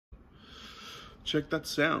Check that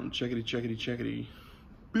sound. Checkity, checkity, checkity.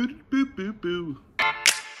 Boo, boo, boo, boo.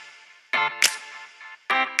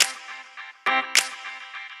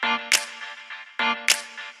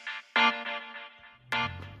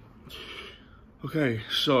 Okay,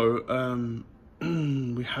 so,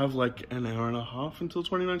 we have like an hour and a half until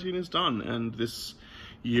 2019 is done, and this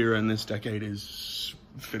year and this decade is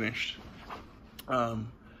finished. And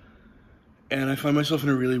I find myself in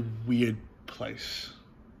a really weird place.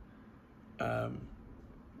 I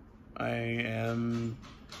am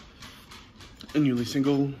newly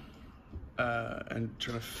single, and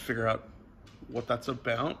trying to figure out what that's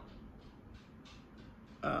about.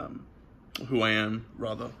 Who I am,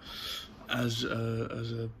 rather, as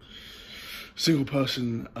a single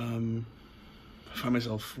person. I find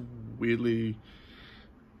myself weirdly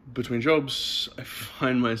between jobs. I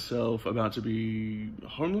find myself about to be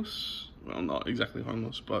homeless. Well, not exactly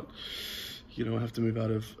homeless, but, you know, I have to move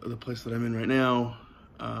out of the place that I'm in right now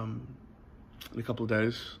in a couple of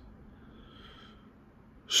days.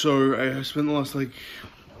 So I spent the last, like,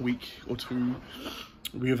 week or two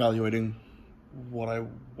reevaluating what I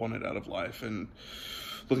wanted out of life and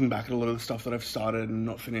looking back at a lot of the stuff that I've started and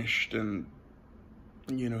not finished, and,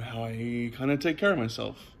 you know, how I kind of take care of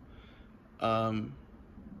myself. From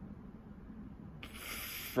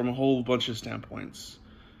a whole bunch of standpoints.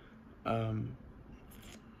 And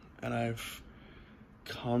I've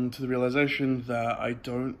come to the realization that I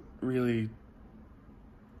don't really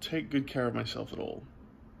take good care of myself at all.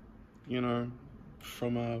 You know,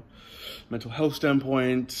 from a mental health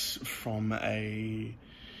standpoint, from a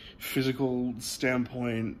physical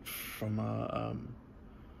standpoint, from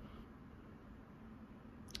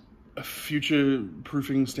a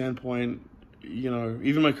future-proofing standpoint, you know,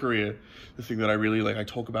 even my career, the thing that I really, like, I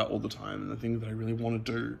talk about all the time, and the thing that I really want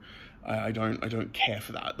to do, I don't care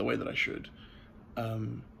for that the way that I should.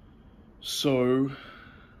 So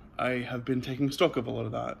I have been taking stock of a lot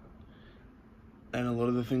of that, and a lot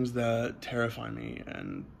of the things that terrify me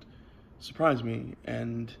and surprise me,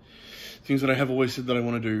 and things that I have always said that I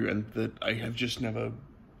want to do, and that I have just never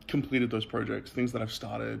completed those projects, things that I've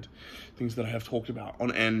started, things that I have talked about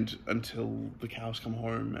on end until the cows come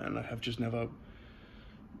home, and I have just never...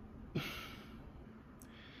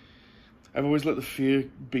 I've always let the fear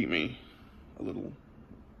beat me a little,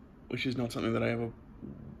 which is not something that I ever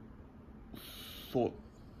thought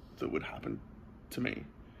that would happen to me.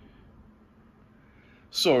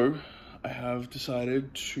 So I have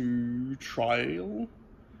decided to trial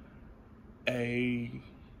a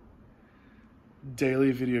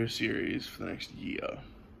daily video series for the next year,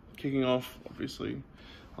 kicking off obviously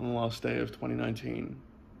on the last day of 2019,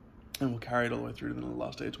 and we'll carry it all the way through to the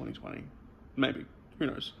last day of 2020, maybe, who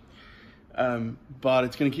knows. But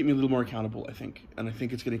it's going to keep me a little more accountable, I think, and I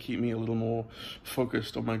think it's going to keep me a little more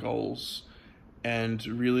focused on my goals and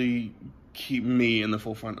really keep me in the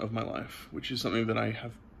forefront of my life, which is something that I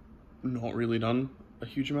have not really done a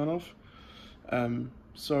huge amount of.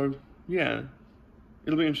 So yeah,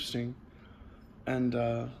 it'll be interesting. And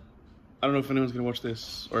I don't know if anyone's gonna watch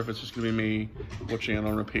this, or if it's just gonna be me watching it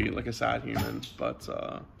on repeat like a sad human, but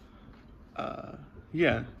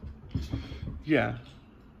yeah,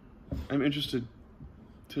 I'm interested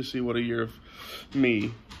to see what a year of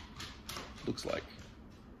me looks like.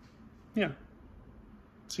 Yeah,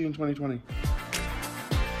 see you in 2020.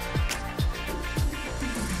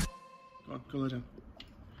 Go on, go lie down.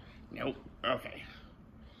 Nope, okay.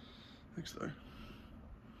 Thanks though.